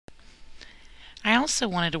I also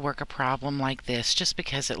wanted to work a problem like this just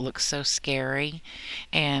because it looks so scary,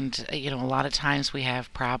 and a lot of times we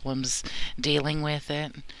have problems dealing with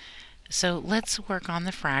it. So let's work on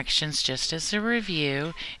the fractions just as a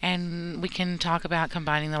review, and we can talk about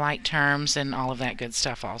combining the like terms and all of that good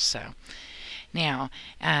stuff also. Now,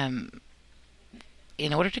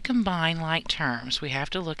 in order to combine like terms, we have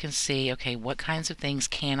to look and see, okay, what kinds of things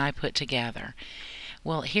can I put together?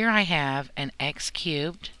 Well, here I have an x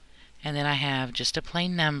cubed, and then I have just a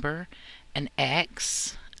plain number, an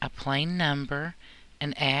x, a plain number,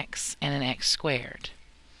 an x, and an x squared.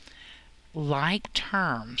 Like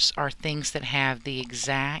terms are things that have the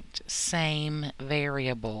exact same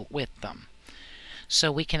variable with them.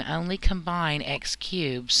 So we can only combine x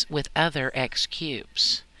cubes with other x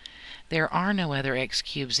cubes. There are no other x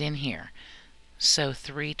cubes in here. So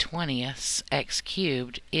 3/20 x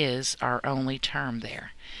cubed is our only term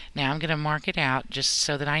there. Now I'm going to mark it out just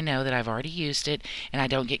so that I know that I've already used it and I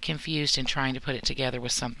don't get confused in trying to put it together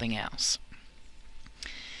with something else.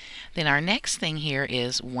 Then our next thing here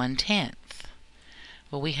is 1/10.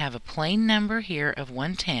 Well, we have a plain number here of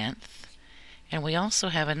 1/10, and we also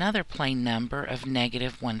have another plain number of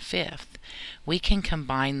 -1/5. We can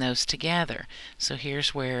combine those together. So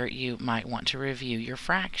here's where you might want to review your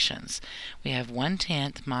fractions. We have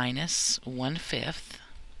 1/10 minus 1/5,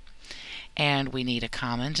 and we need a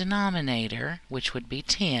common denominator, which would be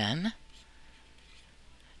 10.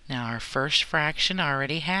 Now our first fraction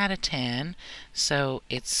already had a 10, so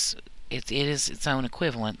it is its own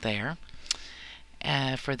equivalent there.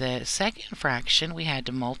 For the second fraction, we had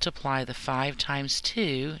to multiply the 5 times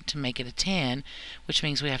 2 to make it a 10, which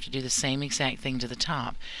means we have to do the same exact thing to the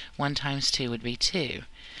top. 1 times 2 would be 2.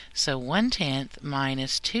 So 1/10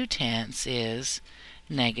 minus 2/10 is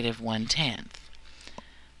 -1/10.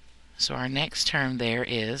 So our next term there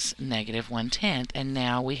is -1/10, and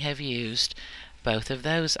now we have used both of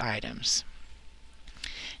those items.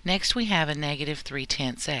 Next we have a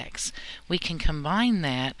 -3/10 x. We can combine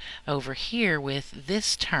that over here with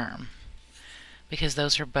this term because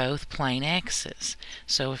those are both plain x's.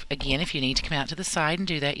 So if you need to come out to the side and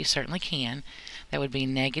do that, you certainly can. That would be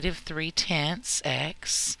 -3/10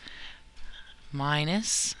 x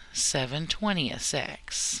minus 7/20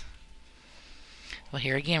 x. Well,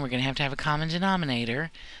 here again we're going to have a common denominator,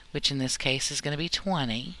 which in this case is going to be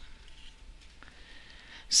 20.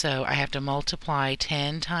 So I have to multiply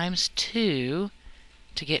 10 times 2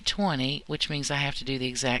 to get 20, which means I have to do the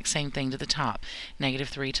exact same thing to the top.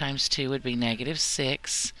 -3 times 2 would be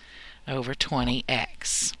 -6 over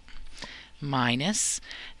 20x. Minus,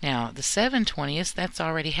 now the 7/20, that's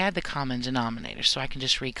already had the common denominator, so I can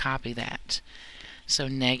just recopy that. So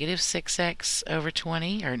 -6x over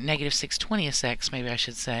 20, or -6/20x, maybe I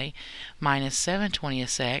should say, minus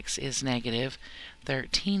 7/20x is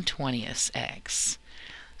 -13/20x.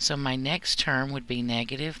 So my next term would be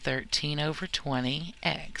 -13 over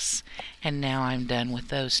 20x. And now I'm done with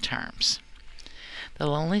those terms. The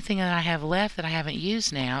only thing that I have left that I haven't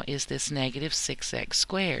used now is this -6x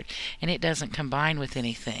squared. And it doesn't combine with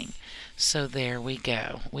anything. So there we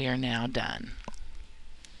go. We are now done.